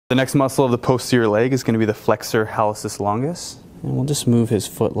The next muscle of the posterior leg is going to be the flexor hallucis longus. And we'll just move his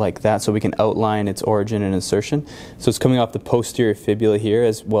foot like that so we can outline its origin and insertion. So it's coming off the posterior fibula here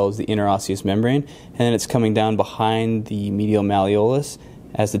as well as the interosseous membrane, and then it's coming down behind the medial malleolus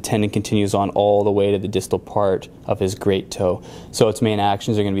as the tendon continues on all the way to the distal part of his great toe. So its main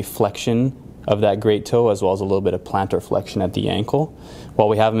actions are going to be flexion of that great toe as well as a little bit of plantar flexion at the ankle. While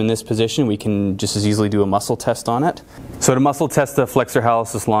we have him in this position, we can just as easily do a muscle test on it. So to muscle test the flexor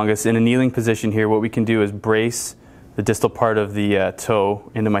hallucis longus, in a kneeling position here, what we can do is brace the distal part of the toe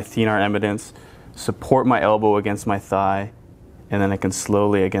into my thenar eminence, support my elbow against my thigh, and then I can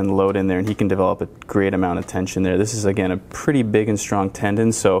slowly again load in there, and he can develop a great amount of tension there. This is again a pretty big and strong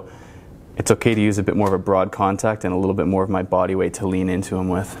tendon, so it's okay to use a bit more of a broad contact and a little bit more of my body weight to lean into him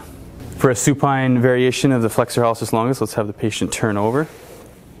with. For a supine variation of the flexor hallucis longus, let's have the patient turn over.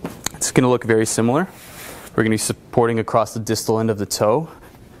 It's going to look very similar. We're going to be supporting across the distal end of the toe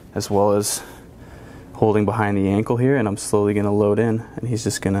as well as holding behind the ankle here, and I'm slowly going to load in, and he's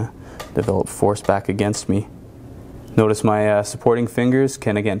just going to develop force back against me. Notice my supporting fingers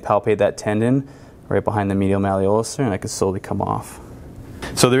can again palpate that tendon right behind the medial malleolus there, and I can slowly come off.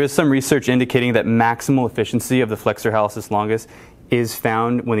 So there is some research indicating that maximal efficiency of the flexor hallucis longus is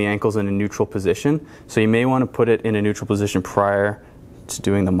found when the ankle's in a neutral position. So you may want to put it in a neutral position prior to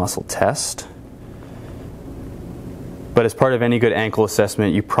doing the muscle test. But as part of any good ankle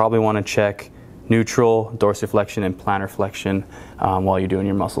assessment, you probably want to check neutral, dorsiflexion, and plantar flexion while you're doing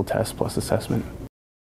your muscle test plus assessment.